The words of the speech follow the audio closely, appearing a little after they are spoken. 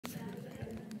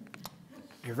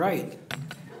You're right.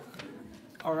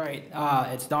 All right,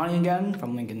 it's Donnie again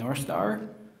from Lincoln North Star.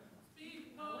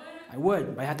 I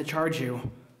would, but I had to charge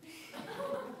you.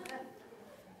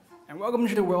 And welcome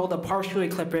to the world of partially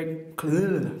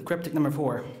cryptic number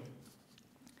 4.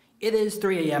 It is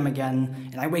 3 a.m. again,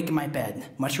 and I wake in my bed.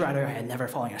 Much rather, I had never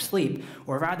fallen asleep,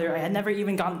 or rather, I had never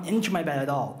even gotten into my bed at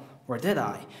all. Or did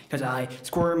I? Because I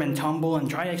squirm and tumble and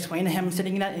try to explain to him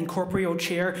sitting in that incorporeal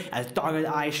chair as dogged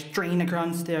eyes strain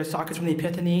across their sockets from the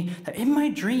epiphany that in my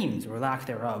dreams, or lack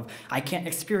thereof, I can't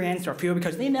experience or feel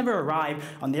because they never arrive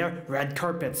on their red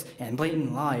carpets and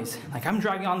blatant lies. Like I'm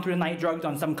dragging on through the night drugged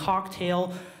on some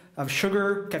cocktail of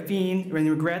sugar, caffeine, and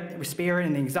regret, despair,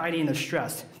 and anxiety and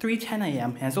distress. 3:10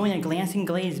 a.m., and it's only a glancing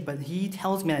glaze, but he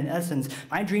tells me that in essence,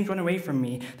 my dreams run away from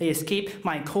me. They escape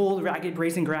my cold, ragged,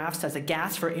 brazen grasp as a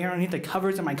gasp for air underneath the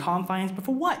covers of my confines. But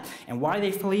for what? And why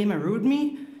they flee and elude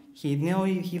me? He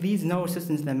leads no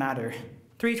assistance in the matter.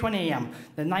 3:20 a.m.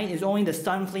 The night is only the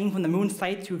sun fleeing from the moon's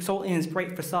sight to exult in its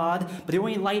bright facade, but the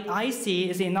only light I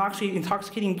see is the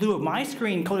intoxicating blue of my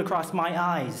screen coded across my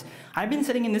eyes. I've been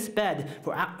sitting in this bed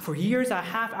for years at a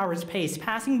half-hour's pace,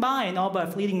 passing by in all but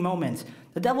a fleeting moment.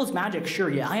 The devil's magic, sure,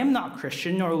 yeah, I am not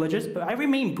Christian nor religious, but I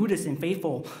remain Buddhist and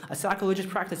faithful, a sacrilegious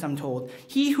practice, I'm told.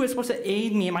 He who is supposed to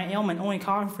aid me in my ailment only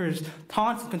offers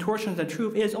taunts and contortions of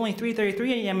truth. It is only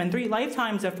 3:33 a.m. and 3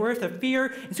 lifetimes of worth of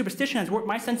fear and superstition has warped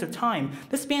my sense of time.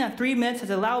 This span of 3 minutes has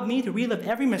allowed me to relive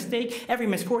every mistake, every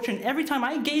misfortune, every time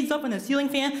I gaze up in a ceiling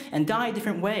fan and die a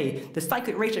different way. The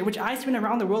cyclic race at which I spin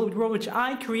around the world which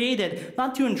I created,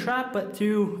 not to entrap, but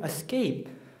to escape.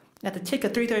 At the tick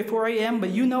of 3:34 a.m.,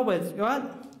 but you know what?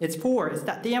 It's 4. It's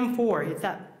that damn 4. It's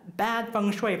that bad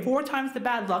feng shui. 4 times the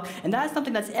bad luck, and that is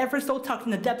something that's ever so tucked in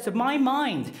the depths of my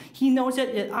mind. He knows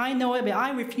it, I know it, but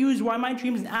I refuse why my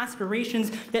dreams and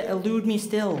aspirations yet elude me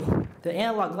still. The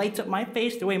analog lights up my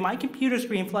face the way my computer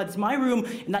screen floods my room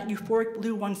in that euphoric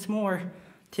blue once more.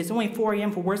 'Tis only 4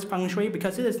 a.m. for worse feng shui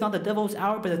because it is not the devil's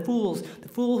hour, but the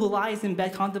fool who lies in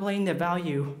bed contemplating their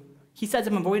value. He says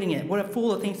I'm avoiding it. What a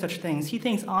fool to think such things. He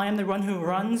thinks I am the one who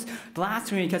runs.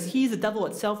 Blasphemy, because he's the devil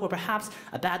itself, or perhaps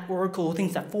a bad oracle who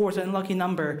thinks that 4 is an unlucky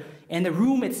number. And the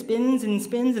room, it spins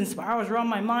and spirals around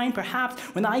my mind. Perhaps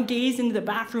when I gaze into the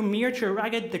bathroom mirror to a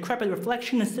ragged, decrepit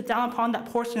reflection and sit down upon that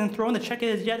porcelain throne to check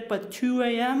it as yet but 2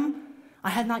 a.m., I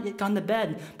had not yet gone to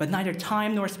bed, but neither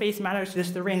time nor space matters to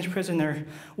this deranged prisoner.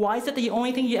 Why is it the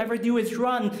only thing you ever do is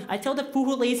run? I tell the fool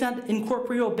who lays in that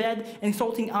incorporeal bed,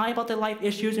 insulting I about their life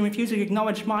issues and refuses to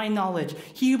acknowledge my knowledge.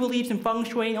 He who believes in feng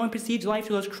shui and only perceives life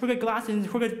through those crooked glasses and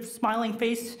crooked smiling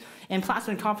face and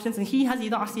placid confidence, and he has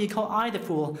the audacity to call I the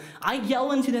fool. I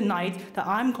yell into the night that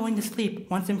I'm going to sleep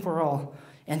once and for all.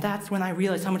 And that's when I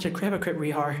realize how much a hypocrite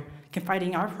we are,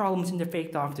 confiding our problems into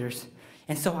fake doctors.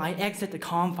 And so I exit the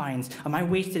confines of my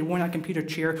wasted, worn-out computer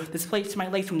chair, displace my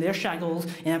legs from their shackles,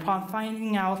 and upon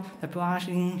finding out the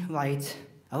flashing light,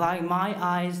 allowing my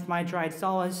eyes, my dried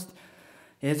solace,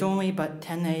 it is only but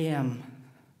 10 a.m.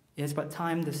 It is but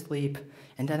time to sleep,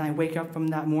 and then I wake up from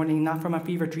that morning, not from a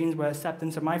fever dreams, but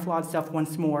acceptance of my flawed self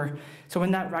once more. So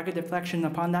in that ragged reflection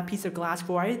upon that piece of glass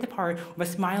before I depart with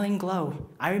a smiling glow,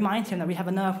 I remind him that we have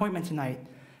another appointment tonight.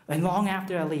 And long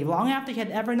after I leave, long after he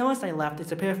had ever noticed I left,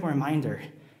 it's a pitiful reminder.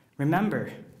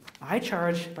 Remember, I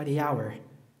charge by the hour.